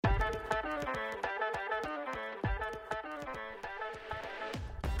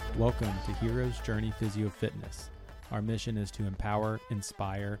Welcome to Hero's Journey Physio Fitness. Our mission is to empower,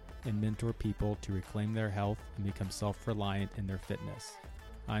 inspire, and mentor people to reclaim their health and become self-reliant in their fitness.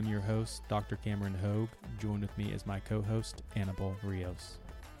 I'm your host, Dr. Cameron Hogue. Join with me as my co-host, Annabelle Rios.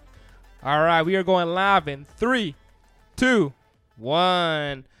 All right, we are going live in 3, 2,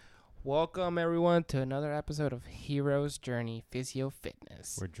 1. Welcome, everyone, to another episode of Hero's Journey Physio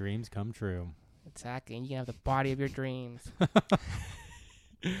Fitness. Where dreams come true. Exactly, and you can have the body of your dreams.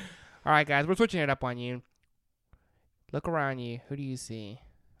 All right, guys, we're switching it up on you. Look around you. Who do you see?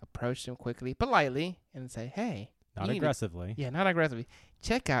 Approach them quickly, politely, and say, hey. Not aggressively. Not aggressively.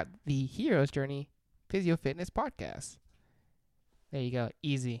 Check out the Hero's Journey Physio Fitness podcast. There you go.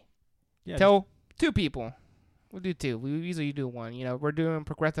 Easy. Yeah, Tell 2 people. We'll do 2. We usually do 1. You know, we're doing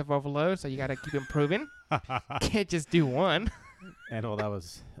progressive overload, so you got to keep improving. Can't just do 1. And well, that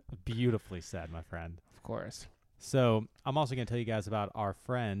was beautifully said, my friend. Of course. So I'm also going to tell you guys about our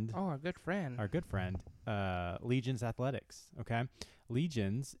friend. Oh, our good friend. Legions Athletics. Okay.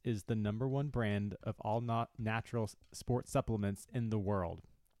 Legions is the #1 brand of all natural sports supplements in the world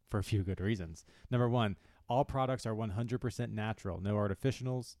for a few good reasons. Number 1, all products are 100% natural. No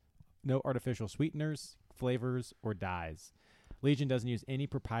artificial sweeteners, flavors, or dyes. Legion doesn't use any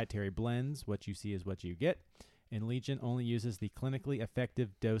proprietary blends. What you see is what you get. And Legion only uses the clinically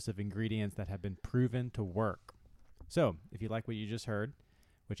effective dose of ingredients that have been proven to work. So, if you like what you just heard,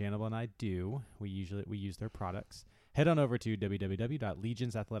 which Annabelle and I do, we use their products. Head on over to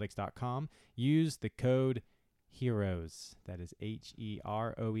www.legionsathletics.com. Use the code HEROES, that is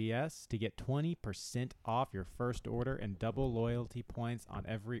HEROES, to get 20% off your first order and double loyalty points on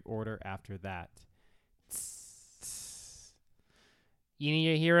every order after that. You need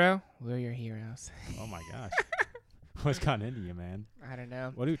your hero? We're your heroes. Oh my gosh. What's gotten into you, man? I don't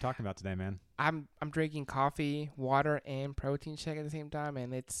know. What are we talking about today, man? I'm drinking coffee, water, and protein shake at the same time,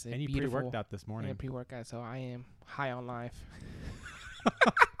 and it's And you beautiful. pre-worked out this morning. And pre-workout, so I am high on life.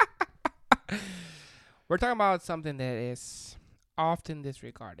 We're talking about something that is often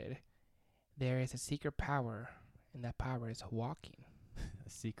disregarded. There is a secret power, and that power is walking. A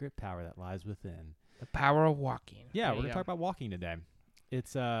secret power that lies within. The power of walking. Yeah, we're going to talk about walking today.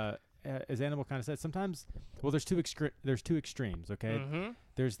 It's as Annabelle kind of said, sometimes, well, there's two extremes, okay? Mm-hmm.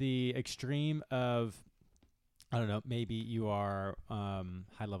 There's the extreme of, I don't know, maybe you are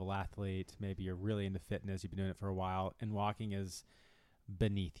high-level athlete, maybe you're really into fitness, you've been doing it for a while, and walking is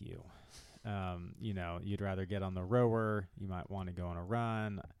beneath you. You know, you'd rather get on the rower, you might want to go on a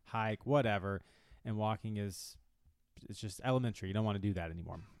run, hike, whatever, and walking it's just elementary. You don't want to do that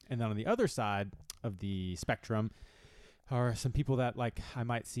anymore. And then on the other side of the spectrum are some people that, like, I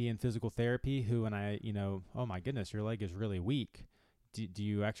might see in physical therapy who, when I, oh my goodness, your leg is really weak. Do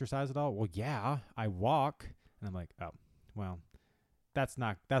you exercise at all? Well, yeah, I walk. And I'm like, oh, well, that's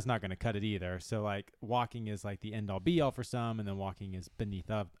not going to cut it either. So, like, walking is like the end all be all for some, and then walking is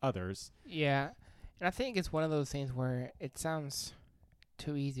beneath others. Yeah. And I think it's one of those things where it sounds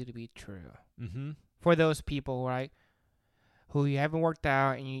too easy to be true. Mm-hmm. For those people, right, who you haven't worked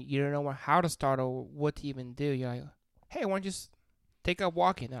out and you don't know how to start or what to even do. You're like, hey, why don't you just take up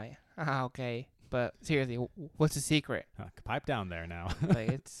walking? Like, okay. But seriously, what's the secret? Pipe down there now. Like,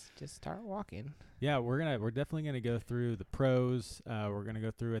 it's just start walking. Yeah, we're definitely gonna go through the pros. We're gonna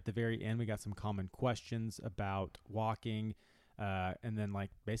go through at the very end. We got some common questions about walking, and then,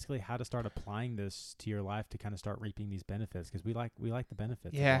 like, basically how to start applying this to your life to kind of start reaping these benefits, because we like the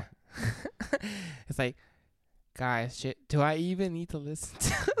benefits. Yeah. It's like, guys, do I even need to listen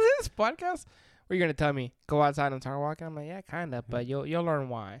to this podcast? Or you're gonna tell me go outside and start walking? I'm like, yeah, kind of, but you'll learn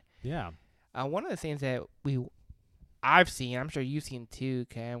why. Yeah. One of the things that I've seen, I'm sure you've seen too,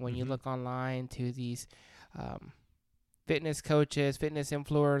 Cam, when you look online to these fitness coaches, fitness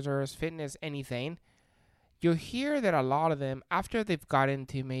influencers, fitness anything, you'll hear that a lot of them, after they've got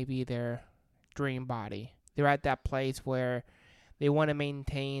into maybe their dream body, they're at that place where they want to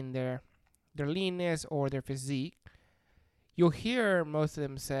maintain their leanness or their physique. You'll hear most of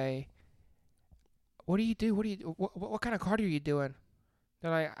them say, what do you do? What kind of cardio are you doing?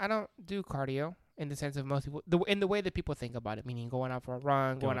 They're like, I don't do cardio, in the sense of most people, in the way that people think about it, meaning going out for a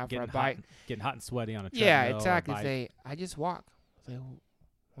run, going out for a bike. Getting hot and sweaty on a treadmill. Yeah, exactly. Say, I just walk. Say,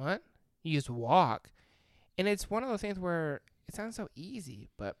 what? You just walk? And it's one of those things where it sounds so easy,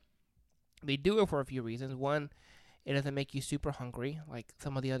 but they do it for a few reasons. One, it doesn't make you super hungry, like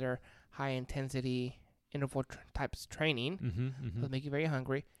some of the other high-intensity interval types training. It doesn't make you very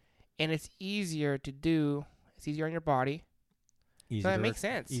hungry. And it's easier to do. It's easier on your body. So that makes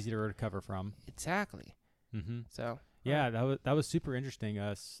sense. Easy to recover from. Exactly. So. Yeah, that was super interesting.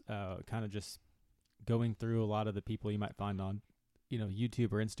 Us kind of just going through a lot of the people you might find on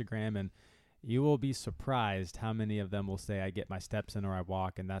YouTube or Instagram, and you will be surprised how many of them will say I get my steps in or I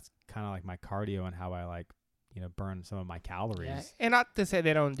walk, and that's kind of like my cardio and how I like, burn some of my calories. Yeah. And not to say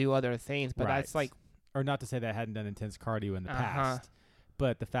they don't do other things, but that's like, or not to say that I hadn't done intense cardio in the past,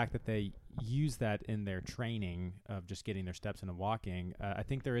 but the fact that they use that in their training of just getting their steps in and walking, I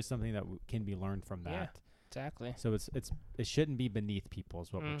think there is something that can be learned from that. Yeah, exactly. So it shouldn't be beneath people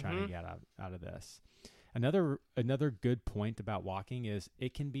is what we're trying to get out of this. Another good point about walking is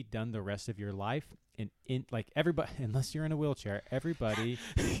it can be done the rest of your life, and in like everybody, unless you're in a wheelchair, everybody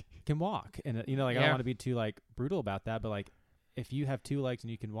can walk. And I don't want to be too like brutal about that, but like if you have 2 legs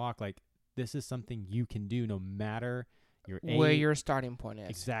and you can walk, like this is something you can do no matter your age, where your starting point is.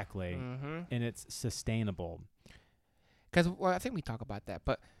 Exactly, and it's sustainable. Because I think we talk about that,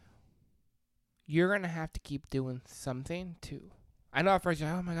 but you're gonna have to keep doing something too. I know at first you're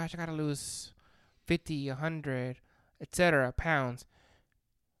like, oh my gosh, I gotta lose 50, 100, etc. pounds.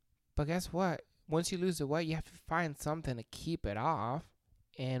 But guess what? Once you lose the weight, you have to find something to keep it off.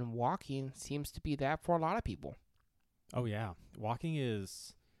 And walking seems to be that for a lot of people. Oh, yeah. Walking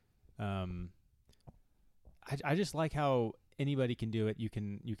is... I just like how anybody can do it. You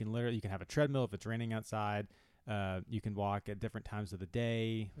can have a treadmill if it's raining outside. You can walk at different times of the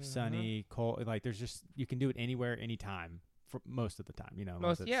day, sunny, cold. Like there's just, you can do it anywhere, anytime, for most of the time,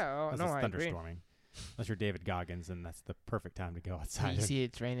 unless it's thunderstorming. Unless you're David Goggins, and that's the perfect time to go outside. You see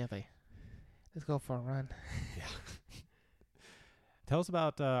it's raining, like, let's go for a run. Yeah. Tell us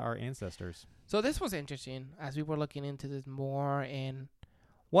about our ancestors. So this was interesting as we were looking into this more, and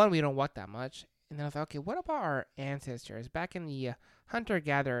one, we don't walk that much. And then I was like, okay, what about our ancestors back in the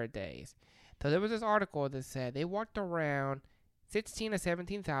hunter-gatherer days? So there was this article that said they walked around 16 to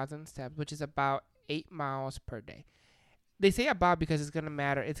 17,000 steps, which is about 8 miles per day. They say about because it's going to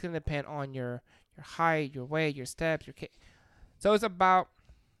matter. It's going to depend on your height, your weight, your steps, so it's about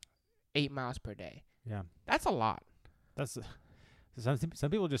 8 miles per day. Yeah. That's a lot. That's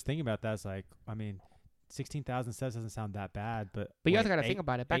some people just think about that. It's like, 16,000 steps doesn't sound that bad, but you also got to think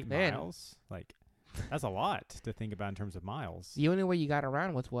about it. Back then, miles, like that's a lot to think about in terms of miles. The only way you got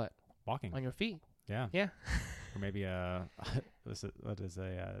around was what? Walking on your feet. Yeah. Yeah. Or maybe what is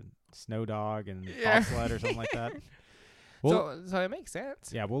a snow dog and bobsled or something like that. Well, so it makes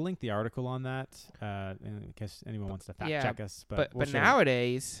sense. Yeah, we'll link the article on that in case anyone wants to fact check us. But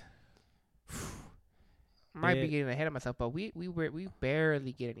nowadays, might be getting ahead of myself, but we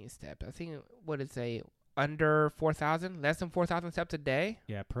barely get any steps. I think under 4,000, less than 4,000 steps a day.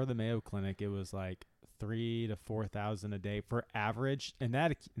 Yeah, per the Mayo Clinic, it was like 3,000 to 4,000 a day for average, and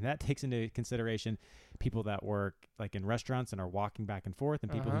that takes into consideration people that work like in restaurants and are walking back and forth,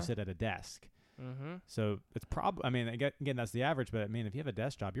 and people who sit at a desk. So it's probably, again, that's the average, but if you have a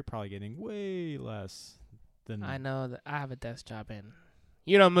desk job, you're probably getting way less than. I know that I have a desk job and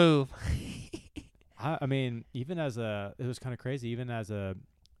you don't move. Even it was kind of crazy. Even as a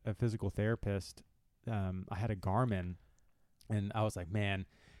physical therapist, I had a Garmin, and I was like, man,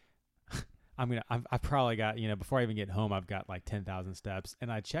 I've probably got, before I even get home, I've got like 10,000 steps,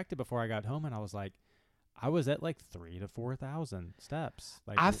 and I checked it before I got home, and I was like, I was at like 3,000 to 4,000 steps.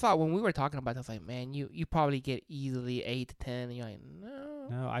 Like I thought when we were talking about this, like, man, you probably get easily 8 to 10. And you're like,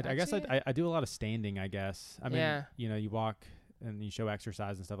 no. I guess I do a lot of standing. I guess. You walk and you show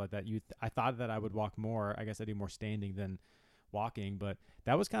exercise and stuff like that. I thought that I would walk more. I guess I do more standing than walking, but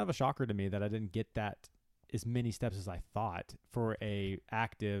that was kind of a shocker to me that I didn't get that as many steps as I thought for a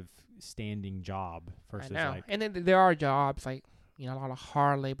active standing job versus like. And then there are jobs like. A lot of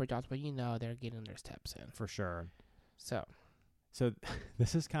hard labor jobs, but they're getting their steps in. For sure. So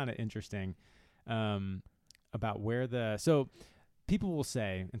this is kind of interesting about so people will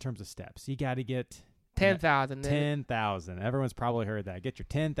say in terms of steps, you got to get 10,000. 10,000. Everyone's probably heard that. Get your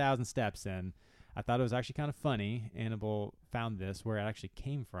 10,000 steps in. I thought it was actually kind of funny. Annabelle found this where it actually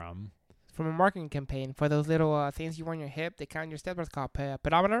came from. From a marketing campaign for those little things you wear on your hip. They count your steps. What's called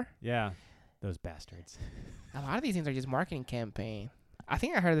pedometer? Yeah. Those bastards. A lot of these things are just marketing campaign. I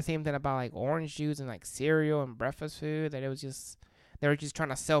think I heard the same thing about like orange juice and like cereal and breakfast food, that they were just trying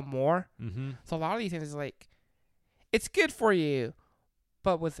to sell more. So a lot of these things is like, it's good for you,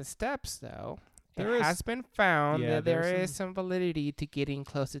 but with the steps though, it has been found that there is some validity to getting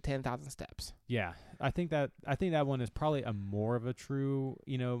close to 10,000 steps. Yeah, I think that one is probably a more of a true,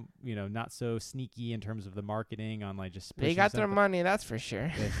 not so sneaky in terms of the marketing on like just. They got their money, that's for sure.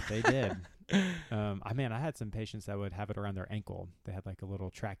 They did. I had some patients that would have it around their ankle. They had like a little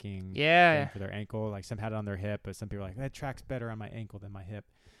tracking thing for their ankle. Like some had it on their hip, but some people were like, that tracks better on my ankle than my hip.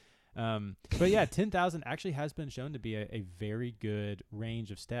 But yeah, 10,000 actually has been shown to be a very good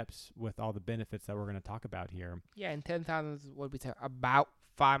range of steps with all the benefits that we're going to talk about here. Yeah, and 10,000 is what we say about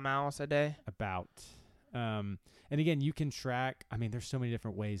 5 miles a day. About. And again, you can track. I mean, there's so many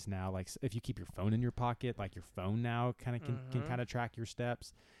different ways now. Like if you keep your phone in your pocket, like your phone now can kind of track your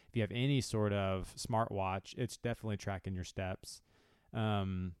steps. If you have any sort of smartwatch, it's definitely tracking your steps.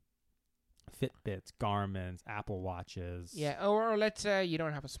 Fitbits, Garmin's, Apple Watches. Yeah, or let's say you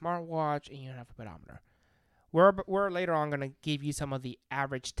don't have a smartwatch and you don't have a pedometer. We're later on going to give you some of the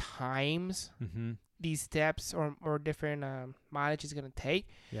average times these steps or different mileage is going to take.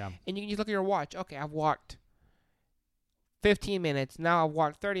 Yeah. And you can just look at your watch. Okay, I've walked 15 minutes. Now I've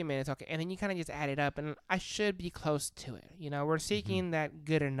walked 30 minutes. Okay, and then you kind of just add it up, and I should be close to it. You know, we're seeking that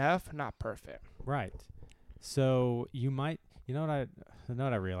good enough, not perfect. Right. So you might, you know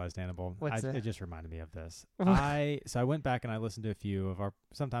what I realized, Hannibal? What's that? It just reminded me of this. I went back and I listened to a few of our,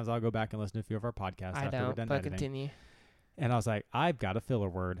 sometimes I'll go back and listen to a few of our podcasts I after we're don't, done but editing. continue. And I was like, I've got a filler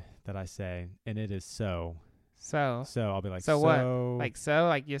word that I say, and it is so. So I'll be like, so what? Like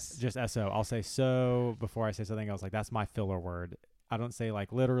just SO. I'll say so before I say something else. Like, that's my filler word. I don't say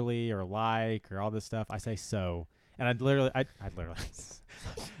like literally or like or all this stuff. I say so. And I literally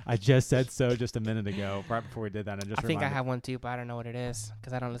I just said so just a minute ago, right before we did that. And I think I have one too, but I don't know what it is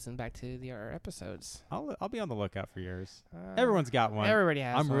because I don't listen back to the other episodes. I'll be on the lookout for yours. Everyone's got one. Everybody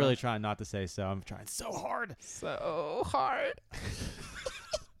has I'm one. really trying not to say so. I'm trying so hard. So hard.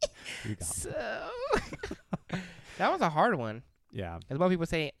 You got me. So that was a hard one. Yeah. As most people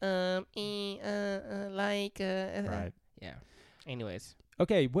say, like. Right. Yeah. Anyways.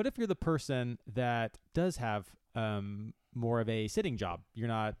 Okay. What if you're the person that does have more of a sitting job? You're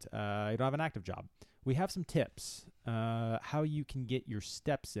not. You don't have an active job. We have some tips how you can get your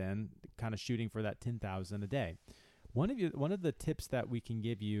steps in, kind of shooting for that 10,000 a day. One of the tips that we can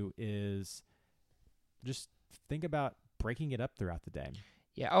give you is just think about breaking it up throughout the day.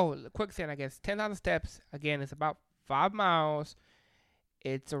 Yeah. Oh, quick thing, I guess. 10,000 steps, again, it's about 5 miles.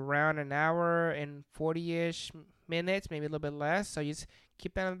 It's around an hour and 40-ish minutes, maybe a little bit less. So you just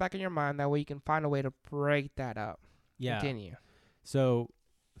keep that in the back of your mind. That way you can find a way to break that up. Yeah. Continue. So,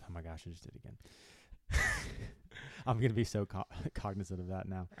 oh my gosh, I just did it again. I'm going to be so cognizant of that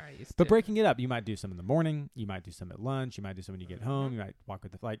now. But breaking it up, you might do some in the morning. You might do some at lunch. You might do some when you get home. You might walk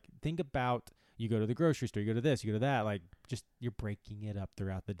with think about, you go to the grocery store, you go to this, you go to that. Like, just you're breaking it up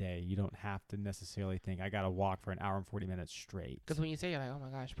throughout the day. You don't have to necessarily think, I got to walk for an hour and 40 minutes straight. Because when you say, you're like, oh my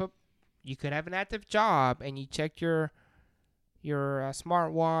gosh, but you could have an active job and you check your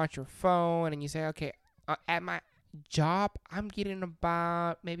smartwatch, your phone, and you say, okay, at my job, I'm getting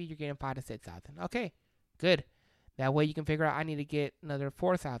about, maybe you're getting 5,000 to 6,000. Okay, good. That way you can figure out I need to get another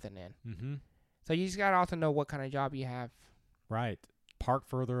 4,000 in. Mm-hmm. So you just got to also know what kind of job you have. Right. Park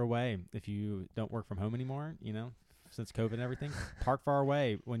further away. If you don't work from home anymore, since COVID and everything, park far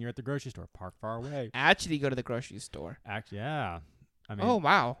away. When you're at the grocery store, park far away. Actually go to the grocery store. Yeah. I mean, oh,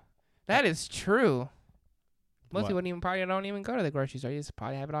 wow. That is true. Most What? people probably don't even go to the grocery store. You just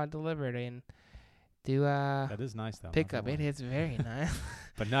probably have it all delivered and do that is nice, though. pickup. It is very nice.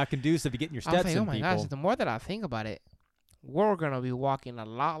 But not conducive to getting your I was steps like, in, oh my people. gosh, the more that I think about it, we're going to be walking a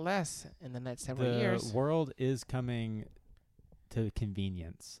lot less in the next several years. The world is coming to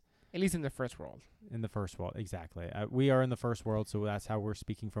convenience. At least in the first world. In the first world, exactly. We are in the first world, so that's how we're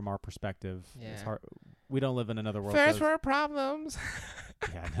speaking from our perspective. Yeah. It's hard. We don't live in another world. First so world problems.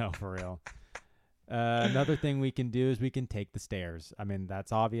 yeah, no, for real. Another thing we can do is we can take the stairs. I mean,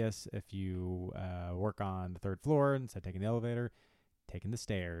 that's obvious. If you work on the third floor instead of taking the elevator, taking the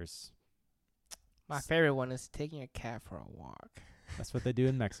stairs. My favorite one is taking a cat for a walk. That's what they do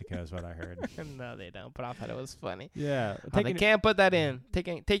in Mexico, is what I heard. No, they don't. But I thought it was funny. Yeah, They can't put that in.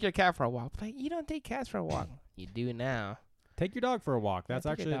 Take your cat for a walk. Like, you don't take cats for a walk. You do now. Take your dog for a walk. Yeah,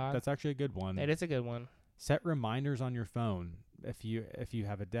 That's take your dog. actually a good one. It is a good one. Set reminders on your phone. If you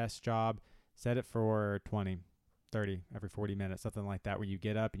have a desk job, set it for 20, 30, every 40 minutes, something like that, where you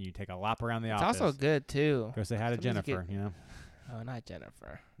get up and you take a lap around the It's office. also good, too. Go say hi to Sometimes you Jennifer, Oh, not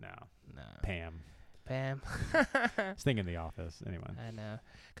Jennifer. No. No. Pam. Pam. I was thinking the office, anyway. I know.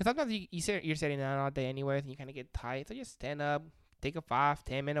 Because sometimes you're sitting down all day anyways, and you kind of get tight. So just stand up, take a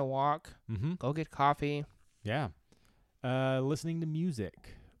 5-10 minute walk, Mm-hmm. go get coffee. Yeah. Listening to music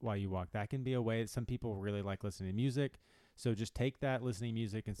while you walk. That can be a way. Some people really like listening to music. So just take that listening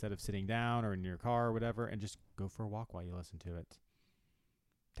music instead of sitting down or in your car or whatever, and just go for a walk while you listen to it.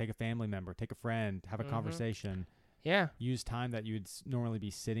 Take a family member, take a friend, have a conversation. Yeah. Use time that you would normally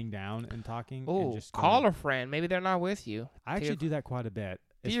be sitting down and talking. Oh, and just call a friend. Maybe they're not with you. I actually do that quite a bit.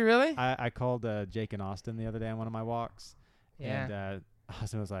 Do you really? I called Jake and Austin the other day on one of my walks. Yeah. And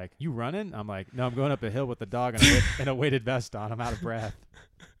Austin was like, "You running?" I'm like, "No, I'm going up a hill with the dog and a weighted vest on. I'm out of breath."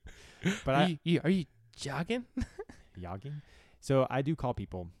 But are you jogging? Jogging. So I do call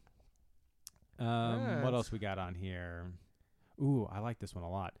people. Yes. What else we got on here? Ooh, I like this one a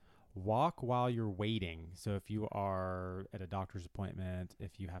lot. Walk while you're waiting. So if you are at a doctor's appointment,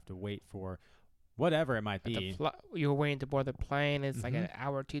 if you have to wait for whatever it might be. You're waiting to board the plane. It's like an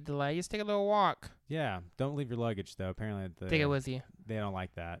hour or two delay. Just take a little walk. Yeah. Don't leave your luggage, though. Apparently, Take it with you. they don't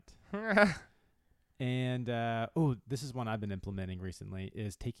like that. And, this is one I've been implementing recently,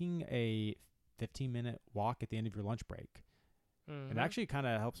 is taking a 15-minute walk at the end of your lunch break. It actually kind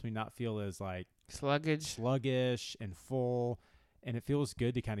of helps me not feel as, like, sluggish and full. And it feels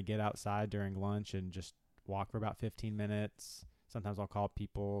good to kind of get outside during lunch and just walk for about 15 minutes. Sometimes I'll call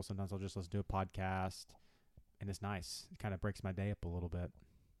people. Sometimes I'll just listen to a podcast. And it's nice. It kind of breaks my day up a little bit.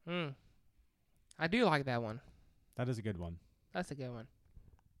 I do like that one. That is a good one. That's a good one.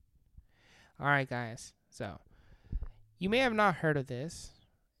 All right, guys. So, you may have not heard of this.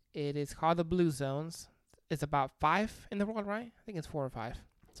 It is called the Blue Zones. It's about 5 in the world, right? I think it's 4 or 5.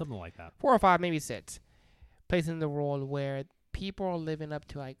 Something like that. 4 or 5, maybe 6. Places in the world where people are living up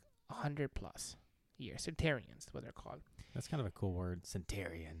to like 100 plus years. Centurions, what they're called. That's kind of a cool word,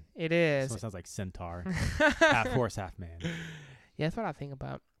 centurion. It is. So it sounds like centaur. Half horse, half man. Yeah, that's what I think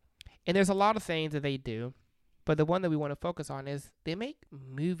about. And there's a lot of things that they do, but the one that we want to focus on is they make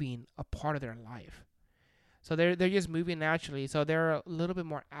moving a part of their life. So they're just moving naturally. So they're a little bit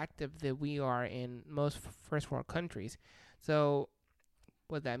more active than we are in most first world countries. So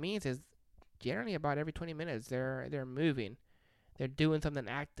what that means is generally about every 20 minutes they're moving. They're doing something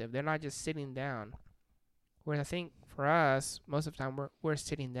active. They're not just sitting down. Whereas I think for us, most of the time we're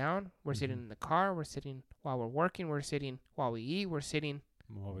sitting down. We're sitting in the car. We're sitting while we're working. We're sitting while we eat. We're sitting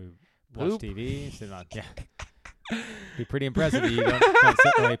while we poop. watch TV. Sit on, yeah. Be pretty impressive if you don't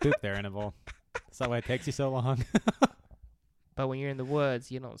sit while you poop there, Annabelle. That's not why it takes you so long. But when you're in the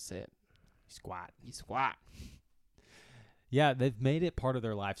woods, you don't sit. You squat. You squat. Yeah, they've made it part of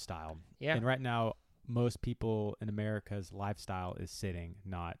their lifestyle. Yeah. And right now, most people in America's lifestyle is sitting,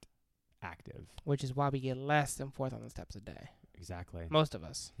 not active. Which is why we get less than 4,000 steps a day. Exactly. Most of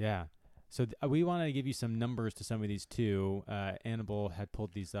us. Yeah. So we want to give you some numbers to some of these too. Annabelle had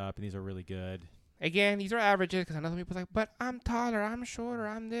pulled these up, and these are really good. Again, these are averages because I know some people's like, but I'm taller, I'm shorter,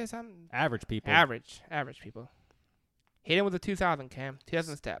 I'm this, I'm... Average people. Average people. Hit it with a 2,000, Cam.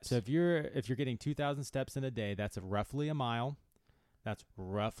 2,000 steps. So if you're getting 2,000 steps in a day, that's roughly a mile. That's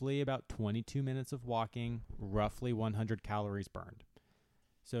roughly about 22 minutes of walking, roughly 100 calories burned.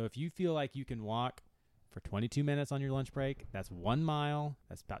 So if you feel like you can walk for 22 minutes on your lunch break, that's 1 mile.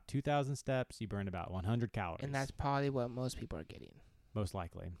 That's about 2,000 steps. You burn about 100 calories. And that's probably what most people are getting. Most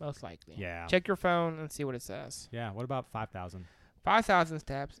likely. Most likely. Yeah. Check your phone and see what it says. Yeah. What about 5,000? 5,000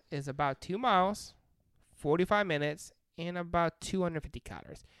 steps is about 2 miles, 45 minutes, and about 250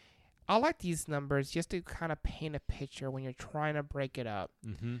 calories. I like these numbers just to kind of paint a picture when you're trying to break it up.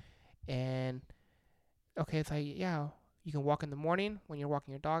 Mm-hmm. And, okay, it's like, yeah, you can walk in the morning when you're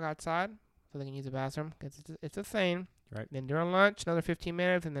walking your dog outside so they can use the bathroom. It's a thing. Right. Then during lunch, another 15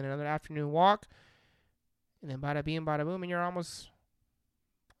 minutes, and then another afternoon walk. And then bada bing, bada boom, and you're almost...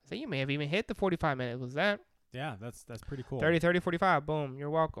 So you may have even hit the 45 minutes. Was that? Yeah, that's pretty cool. 30, 45. Boom. You're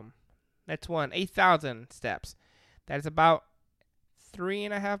welcome. Next one. 8,000 steps. That is about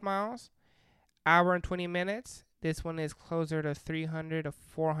 3.5 miles. Hour and 20 minutes. This one is closer to 300 to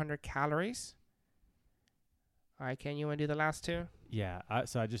 400 calories. All right, Ken, you want to do the last two? Yeah.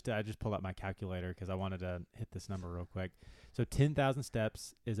 So I just pulled up my calculator because I wanted to hit this number real quick. So 10,000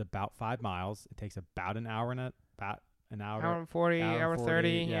 steps is about 5 miles. It takes about an hour Hour and 40, hour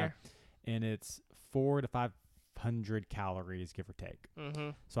 30. Yeah. And it's 400 to 500 calories, give or take.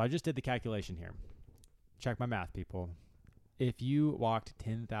 Mm-hmm. So I just did the calculation here. Check my math, people. If you walked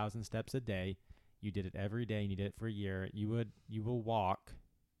 10,000 steps a day, you did it every day, and you did it for a year, you will walk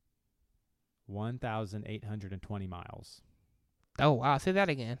 1,820 miles. Oh, wow. Say that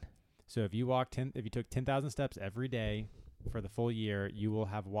again. So if you took 10,000 steps every day for the full year, you will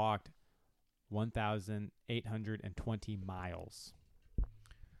have walked 1,820 miles.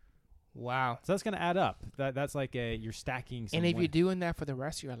 Wow. So that's going to add up. That's like you're stacking some. And if you're doing that for the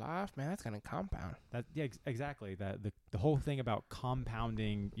rest of your life, man, that's going to compound. Exactly. The whole thing about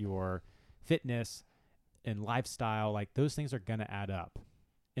compounding your fitness and lifestyle, like those things are going to add up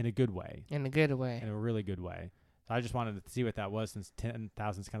in a good way. In a good way. In a really good way. So I just wanted to see what that was, since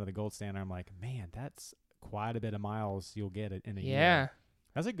 10,000 is kind of the gold standard. I'm like, man, that's quite a bit of miles you'll get in a year. Yeah.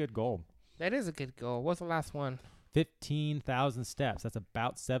 That's a good goal. That is a good goal. What's the last one? 15,000 steps. That's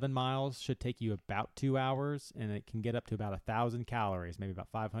about 7 miles. Should take you about 2 hours, and it can get up to about 1,000 calories, maybe about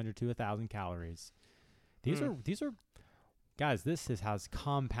 500 to 1,000 calories. These are, guys. Has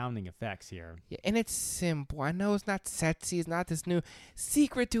compounding effects here. Yeah, and it's simple. I know it's not sexy. It's not this new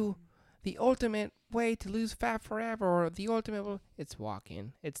secret to the ultimate way to lose fat forever, or the ultimate. It's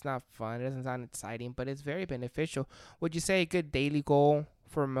walking. It's not fun. It doesn't sound exciting, but it's very beneficial. Would you say a good daily goal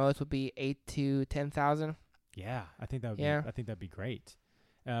for most would be 8 to 10,000? Yeah, I think that would be. I think that'd be great.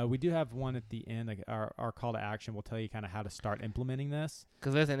 We do have one at the end. Like our call to action will tell you kind of how to start implementing this.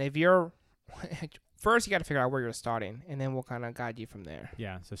 Because listen, if you're first, you got to figure out where you're starting, and then we'll kind of guide you from there.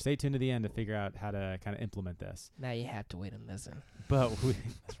 Yeah, so stay tuned to the end to figure out how to kind of implement this. Now you have to wait and listen. But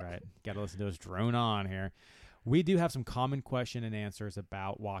that's right. Got to listen to us drone on here. We do have some common question and answers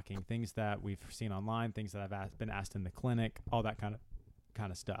about walking, things that we've seen online, things that I've been asked in the clinic, all that kind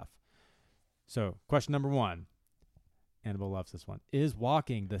of stuff. So, question number 1. Annabelle loves this one. Is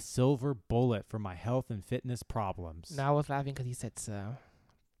walking the silver bullet for my health and fitness problems? No, I was laughing because he said so.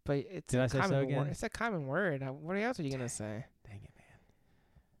 But it's Did I say so again? word. It's a common word. What else are you going to say? Dang it, man.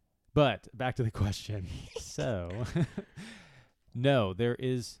 But back to the question. So, no, there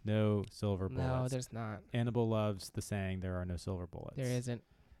is no silver bullets. No, there's not. Annabelle loves the saying, there are no silver bullets. There isn't.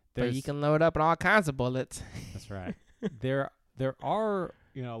 But you can load up on all kinds of bullets. That's right. There are,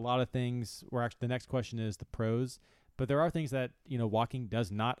 a lot of things where actually the next question is the pros, but there are things that, walking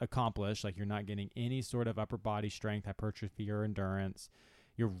does not accomplish. Like you're not getting any sort of upper body strength, hypertrophy, or endurance.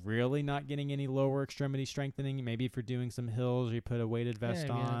 You're really not getting any lower extremity strengthening. Maybe if you're doing some hills, you put a weighted vest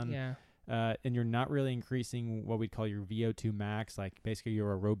on. And you're not really increasing what we'd call your VO2 max, like basically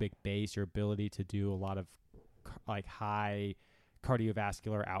your aerobic base, your ability to do a lot of like high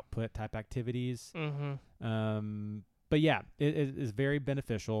cardiovascular output type activities. Mm-hmm. But yeah, it is very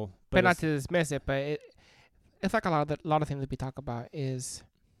beneficial. But not to dismiss it, but it's like a lot of things that we talk about is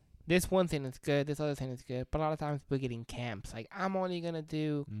this one thing is good, this other thing is good. But a lot of times we're getting camps. Like, I'm only going to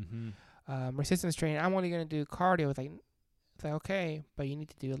do resistance training. I'm only going to do cardio. It's like, okay, but you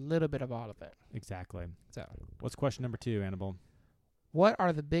need to do a little bit of all of it. Exactly. So, what's question number 2, Annabelle? What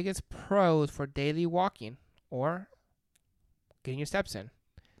are the biggest pros for daily walking or getting your steps in?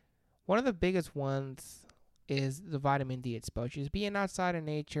 One of the biggest ones is the vitamin D exposure. Just being outside in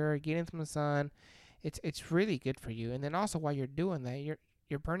nature, getting some sun. It's really good for you. And then also while you're doing that,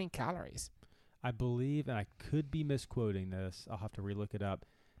 you're burning calories. I believe, and I could be misquoting this, I'll have to relook it up.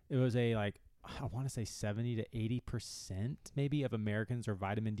 It was I want to say 70 to 80% maybe of Americans are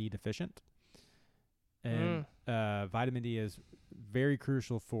vitamin D deficient. And vitamin D is very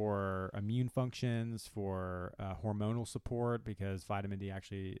crucial for immune functions, for hormonal support, because vitamin D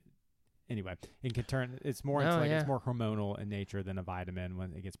actually, anyway, it can turn, it's more it's more hormonal in nature than a vitamin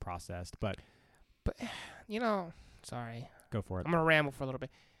when it gets processed. But sorry. Go for it. I'm going to ramble for a little bit.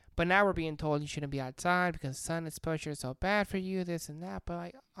 But now we're being told you shouldn't be outside because sun exposure is so bad for you, this and that.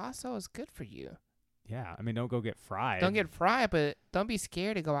 But also it's good for you. Yeah. I mean, don't go get fried. Don't get fried, but don't be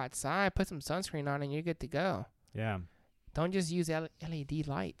scared to go outside. Put some sunscreen on and you're good to go. Yeah. Don't just use LED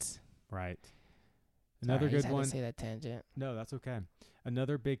lights. Right. Another good one. I just had to say that tangent. No, that's okay.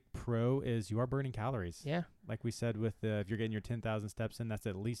 Another big pro is you are burning calories. Yeah. Like we said, with if you're getting your 10,000 steps in, that's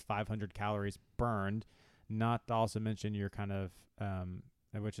at least 500 calories burned. Not to also mention you're kind of,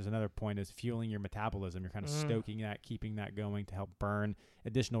 which is another point, is fueling your metabolism. You're kind of stoking that, keeping that going to help burn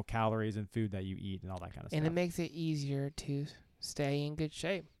additional calories in food that you eat and all that kind of stuff. And it makes it easier to stay in good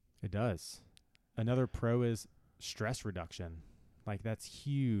shape. It does. Another pro is stress reduction. Like, that's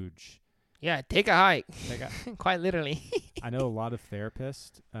huge. Yeah, take a hike. Quite literally. I know a lot of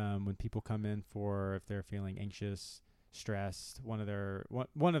therapists, when people come in if they're feeling anxious, stressed, one of their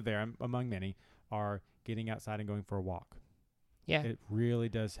among many are getting outside and going for a walk. Yeah. It really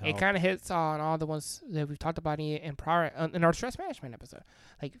does help. It kind of hits on all the ones that we've talked about in our stress management episode.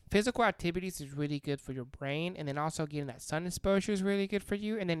 Like, physical activities is really good for your brain, and then also getting that sun exposure is really good for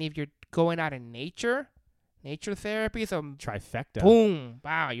you. And then if you're going out in nature therapy, so trifecta. Boom.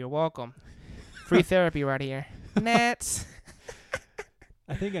 Wow, you're welcome. Free therapy right here. Nets.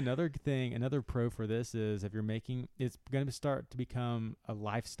 I think another pro for this is if you're it's going to start to become a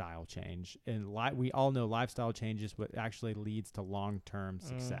lifestyle change. And we all know lifestyle change is what actually leads to long-term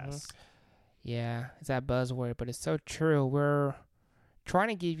success. Yeah, it's that buzzword, but it's so true. We're trying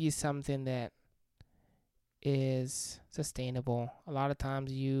to give you something that is sustainable. A lot of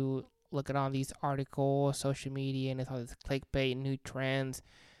times you look at all these articles, social media, and it's all this clickbait, new trends.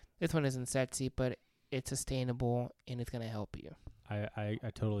 This one isn't sexy, but it's sustainable, and it's going to help you. I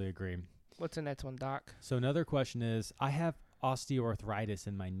totally agree. What's the next one, Doc? So another question is, I have osteoarthritis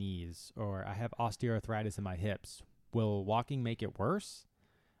in my knees, or I have osteoarthritis in my hips. Will walking make it worse?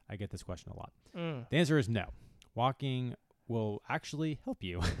 I get this question a lot. The answer is no. Walking will actually help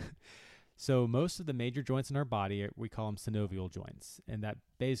you. So most of the major joints in our body, we call them synovial joints. And that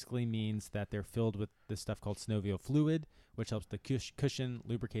basically means that they're filled with this stuff called synovial fluid, which helps to cushion,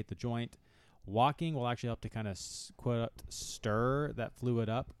 lubricate the joint. Walking will actually help to kind of stir that fluid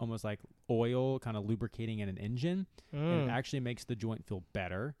up, almost like oil kind of lubricating in an engine. And it actually makes the joint feel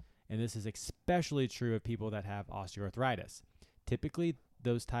better. And this is especially true of people that have osteoarthritis. Typically,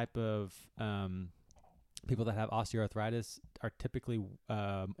 those type of people that have osteoarthritis are typically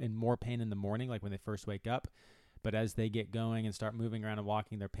in more pain in the morning, like when they first wake up. But as they get going and start moving around and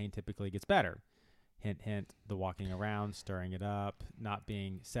walking, their pain typically gets better. Hint, hint, the walking around, stirring it up, not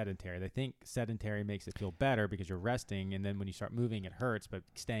being sedentary. They think sedentary makes it feel better because you're resting, and then when you start moving, it hurts, but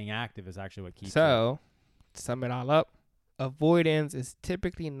staying active is actually what keeps So, to sum it all up, avoidance is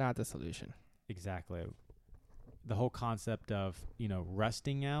typically not the solution. Exactly. The whole concept of,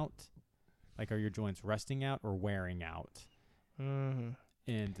 rusting out, like are your joints rusting out or wearing out? Mm-hmm.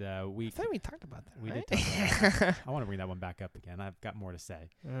 And I thought we talked about that, we right? did talk about that. I want to bring that one back up again. I've got more to say.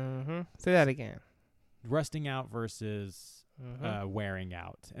 Say that again. Rusting out versus wearing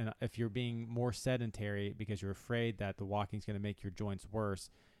out. And if you're being more sedentary because you're afraid that the walking is going to make your joints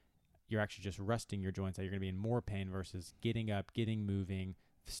worse, you're actually just rusting your joints, that you're going to be in more pain versus getting up, getting moving,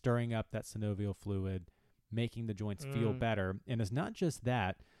 stirring up that synovial fluid, making the joints feel better. And it's not just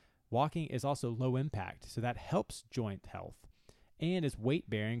that. Walking is also low impact, so that helps joint health. And is weight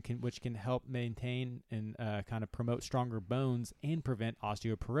bearing, which can help maintain and kind of promote stronger bones and prevent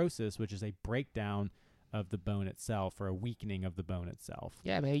osteoporosis, which is a breakdown of the bone itself, or a weakening of the bone itself.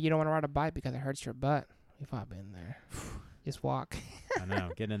 Yeah, maybe you don't want to ride a bike because it hurts your butt. We've all been there. Just walk. I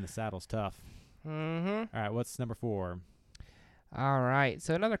know. Getting in the saddle's tough. All right, what's number 4? All right.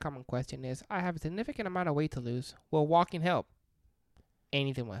 So another common question is, I have a significant amount of weight to lose. Will walking help?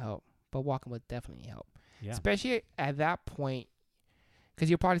 Anything will help, but walking would definitely help. Yeah. Especially at that point, because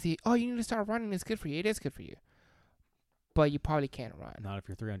you'll probably see, oh, you need to start running. It's good for you. It is good for you. But you probably can't run. Not if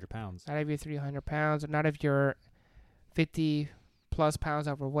you're 300 pounds. Not if you're 300 pounds, or not if you're 50 plus pounds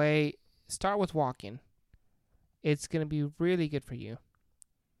overweight. Start with walking. It's going to be really good for you.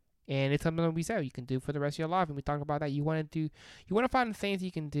 And it's something that we said you can do for the rest of your life. And we talked about that. You want to find things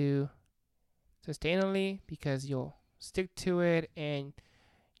you can do sustainably, because you'll stick to it and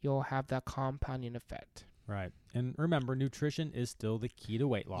you'll have that compounding effect. Right. And remember, nutrition is still the key to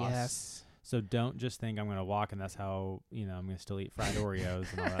weight loss. Yes. So don't just think I'm going to walk and that's how, I'm going to still eat fried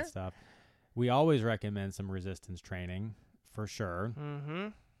Oreos and all that stuff. We always recommend some resistance training for sure.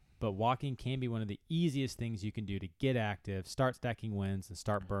 But walking can be one of the easiest things you can do to get active, start stacking wins, and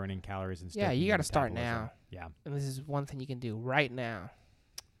start burning calories. And Yeah, you got to start metabolism. now. Yeah. And this is one thing you can do right now.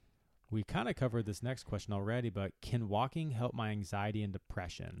 We kind of covered this next question already, but can walking help my anxiety and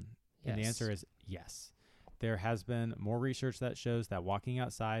depression? Yes. And the answer is yes. There has been more research that shows that walking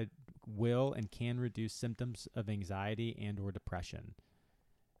outside will and can reduce symptoms of anxiety and or depression.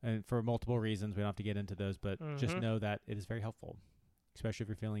 And for multiple reasons, we don't have to get into those, but just know that it is very helpful, especially if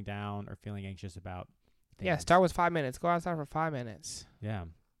you're feeling down or feeling anxious about things. Yeah, start with 5 minutes. Go outside for 5 minutes. Yeah.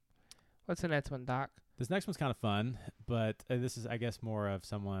 What's the next one, Doc? This next one's kind of fun, but this is, I guess, more of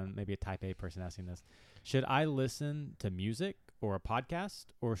someone, maybe a type A person asking this. Should I listen to music or a podcast,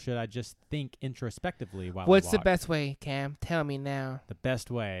 or should I just think introspectively while What's I the walk? best way, Cam? Tell me now. The best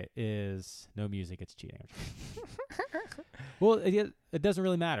way is no music. It's cheating. Well, it doesn't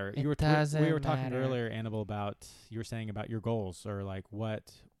really matter. It we were doesn't talking matter. earlier, Annabelle, about you were saying about your goals, or like what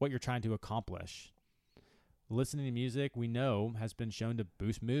you're trying to accomplish. Listening to music, we know, has been shown to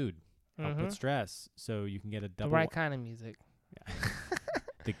boost mood, help with stress, so you can get a The double. right kind of music. Yeah.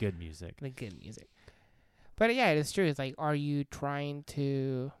 The good music. The good music. But yeah, it's true. It's like, are you trying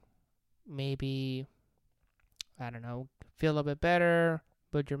to maybe, I don't know, feel a little bit better,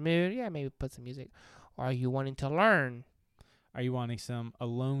 build your mood? Yeah, maybe put some music. Are you wanting to learn? Are you wanting some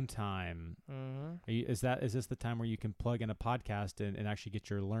alone time? Is this the time where you can plug in a podcast and actually get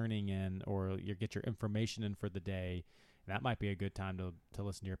your learning in, or get your information in for the day? And that might be a good time to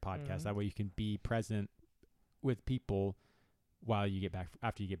listen to your podcast. That way you can be present with people while you get back,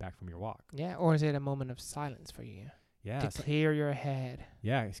 after you get back from your walk. Yeah, or is it a moment of silence for you? Yeah. To clear your head.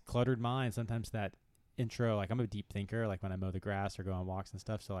 Yeah, it's cluttered mind. Sometimes that intro, like I'm a deep thinker, like when I mow the grass or go on walks and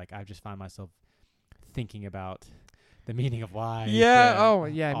stuff. So like I just find myself thinking about the meaning of life. Yeah. and Oh,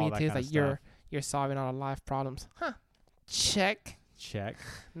 yeah. all Me that too. It's kinda like stuff. you're solving all the life problems. Huh. Check.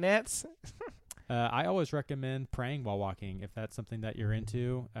 Nets. I always recommend praying while walking if that's something that you're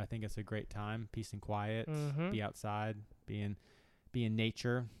into. I think it's a great time, peace and quiet. Be outside, be in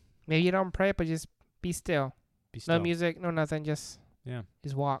nature. Maybe you don't pray, but just be still. Be still. No music, no nothing. Just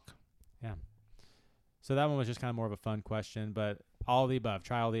walk. Yeah. So that one was just kind of more of a fun question, but all of the above.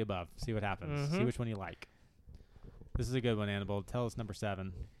 Try all the above. See what happens. See which one you like. This is a good one, Annabelle. Tell us number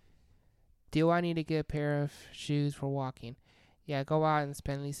 7. Do I need to get a pair of shoes for walking? Yeah, go out and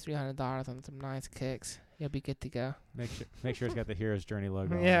spend at least $300 on some nice kicks. You'll be good to go. Make sure it's got the Hero's Journey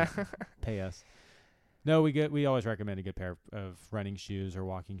logo on Yeah. it. Pay us. No, we always recommend a good pair of running shoes or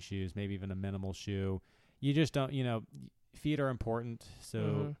walking shoes, maybe even a minimal shoe. You just don't, feet are important.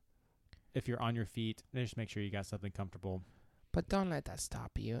 So if you're on your feet, just make sure you got something comfortable. But don't let that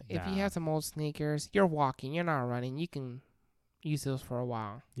stop you. If you Nah. have some old sneakers, you're walking, you're not running. You can use those for a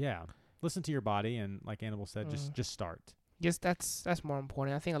while. Yeah. Listen to your body, and like Annabelle said, just start. Just that's more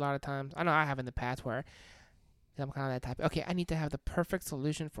important. I think a lot of times, I know I have in the past where I'm kind of that type. Okay, I need to have the perfect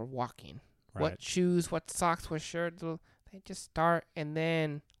solution for walking. Right. What shoes, what socks, what shirt. They just start and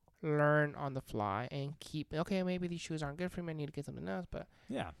then learn on the fly and keep. Okay, maybe these shoes aren't good for me. I need to get something else. But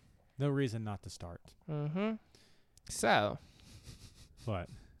Yeah. No reason not to start. So What?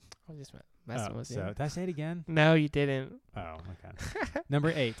 I'm just messing with you. So did I say it again? No, you didn't. Oh, okay.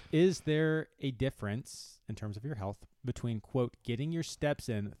 Number 8. Is there a difference in terms of your health between, quote, getting your steps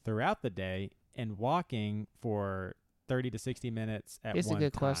in throughout the day and walking for 30 to 60 minutes at It's one a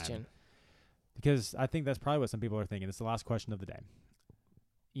good time? question. Because I think that's probably what some people are thinking. It's the last question of the day.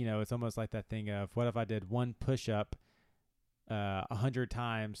 It's almost like that thing of, what if I did one push-up 100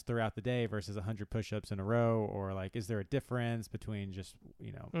 times throughout the day versus 100 push-ups in a row? Or like, is there a difference between just,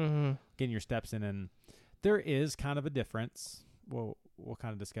 getting your steps in? And there is kind of a difference. We'll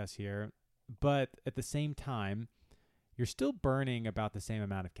kind of discuss here. But at the same time, you're still burning about the same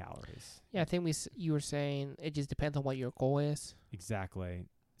amount of calories. Yeah, I think you were saying it just depends on what your goal is. Exactly.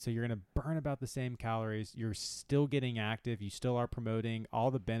 So you're going to burn about the same calories. You're still getting active. You still are promoting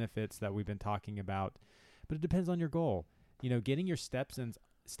all the benefits that we've been talking about. But it depends on your goal. Getting your step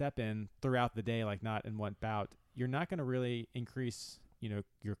in throughout the day, like not in one bout, you're not going to really increase,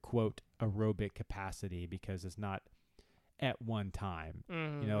 your quote aerobic capacity, because it's not at one time.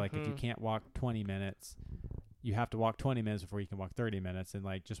 Like if you can't walk 20 minutes, you have to walk 20 minutes before you can walk 30 minutes. And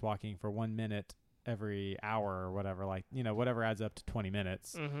like just walking for 1 minute every hour or whatever, like, whatever adds up to 20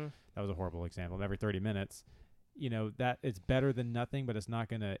 minutes. That was a horrible example. Every 30 minutes, that it's better than nothing, but it's not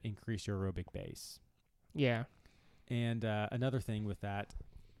going to increase your aerobic base. Yeah. And another thing with that,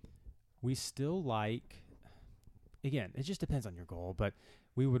 we still like, again, it just depends on your goal, but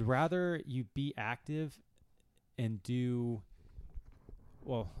we would rather you be active and do,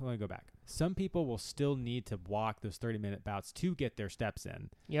 well, let me go back. Some people will still need to walk those 30-minute bouts to get their steps in.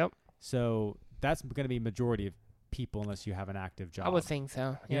 Yep. So that's going to be majority of people unless you have an active job. I would think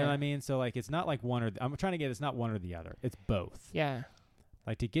so. You know what I mean? So like, it's not like one or I'm trying to get, it's not one or the other. It's both. Yeah.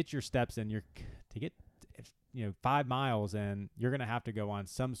 Like to get your steps in, to get 5 miles in, you're going to have to go on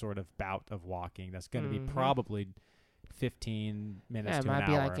some sort of bout of walking. That's going to be probably 15 minutes to an hour. Yeah, it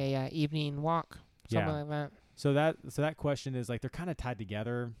might be like a evening walk, something like that. So that question is like, they're kind of tied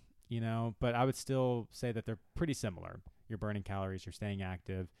together, but I would still say that they're pretty similar. You're burning calories, you're staying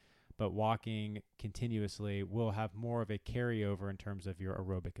active, but walking continuously will have more of a carryover in terms of your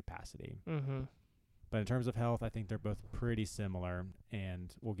aerobic capacity. But in terms of health, I think they're both pretty similar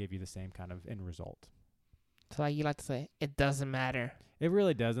and will give you the same kind of end result. So like you like to say, it doesn't matter. It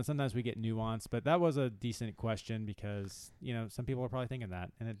really does, and sometimes we get nuance, but that was a decent question because, some people are probably thinking that,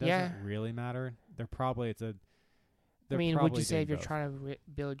 and it doesn't really matter. Would you say if you're trying to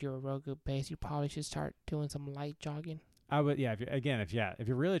build your aerobic base, you probably should start doing some light jogging? I would, yeah. If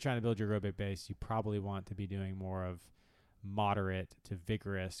you're really trying to build your aerobic base, you probably want to be doing more of moderate to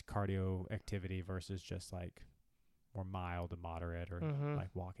vigorous cardio activity versus just like more mild to moderate or like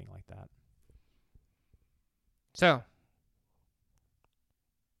walking like that. So,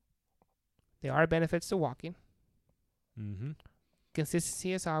 there are benefits to walking.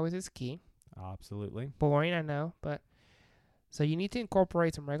 Consistency as always is key. Absolutely. Boring, I know, but so you need to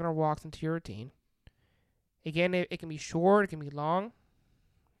incorporate some regular walks into your routine. Again, it can be short, it can be long.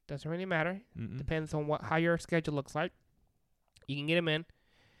 Doesn't really matter. Depends on how your schedule looks like. You can get them in,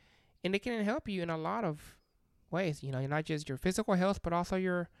 and it can help you in a lot of ways. Not just your physical health, but also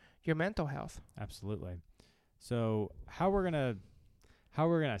your mental health. Absolutely. So how we're gonna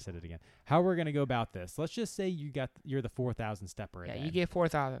go about this? Let's just say you're the 4,000 stepper. Yeah, you get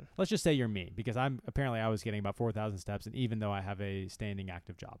 4,000. Let's just say you're me, because I was getting about 4,000 steps, and even though I have a standing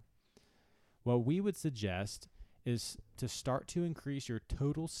active job, what we would suggest is to start to increase your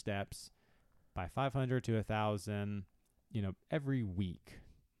total steps by 500 to 1,000, every week.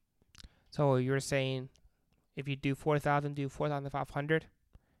 So you're saying If you do 4,000, do 4,500.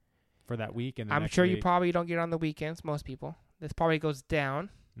 for that week. And I'm sure you probably don't get on the weekends. Most people. This probably goes down.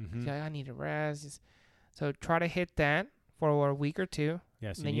 Mm-hmm. I need a rest. So try to hit that for a week or two.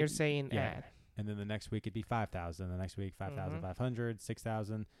 Yeah, so and then you're saying add. And then the next week it'd be 5,000. The next week 5,500, Mm-hmm.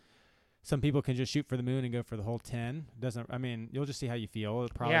 6,000. Some people can just shoot for the moon and go for the whole 10. You'll just see how you feel. It'll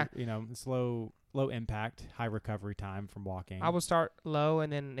probably, it's low impact, high recovery time from walking. I will start low,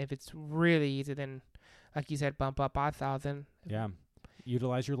 and then if it's really easy, then, like you said, bump up 5,000. Yeah.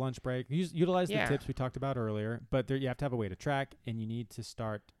 Utilize your lunch break. Utilize the tips we talked about earlier, but you have to have a way to track, and you need to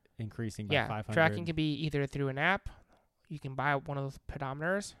start increasing by 500. Tracking can be either through an app. You can buy one of those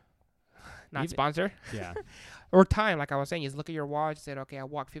pedometers. Not sponsored. Yeah. Or time, like I was saying. You just look at your watch, say, okay, I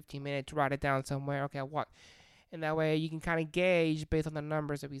walked 15 minutes, write it down somewhere. Okay, I walked. And that way you can kind of gauge based on the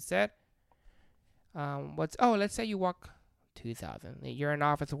numbers that we said. Let's say you walk 2,000. You're an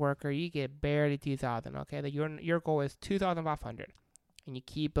office worker. You get barely 2,000. Okay, your goal is 2,500. And you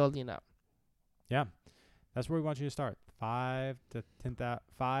keep building up. Yeah. That's where we want you to start. 5 to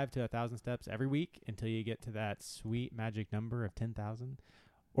 1,000 steps every week until you get to that sweet magic number of 10,000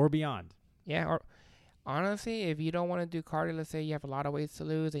 or beyond. Yeah. Or honestly, if you don't want to do cardio, let's say you have a lot of weight to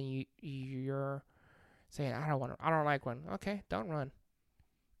lose and you're saying, I don't like run. Okay, don't run.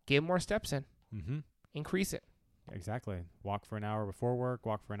 Get more steps in. Mm-hmm. Increase it. Exactly. Walk for an hour before work.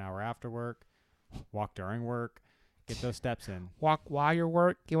 Walk for an hour after work. Walk during work. Get those steps in. Walk while you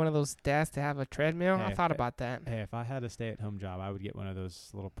work. Get one of those desks to have a treadmill. Hey, I thought about that. Hey, if I had a stay-at-home job, I would get one of those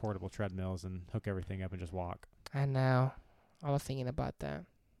little portable treadmills and hook everything up and just walk. I know. I was thinking about that.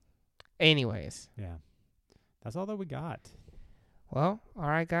 Anyways. Yeah. That's all that we got. Well, all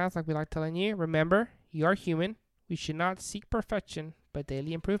right, guys. Like we like telling you, remember, you are human. We should not seek perfection, but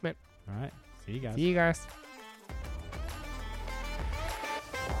daily improvement. All right. See you guys. See you guys.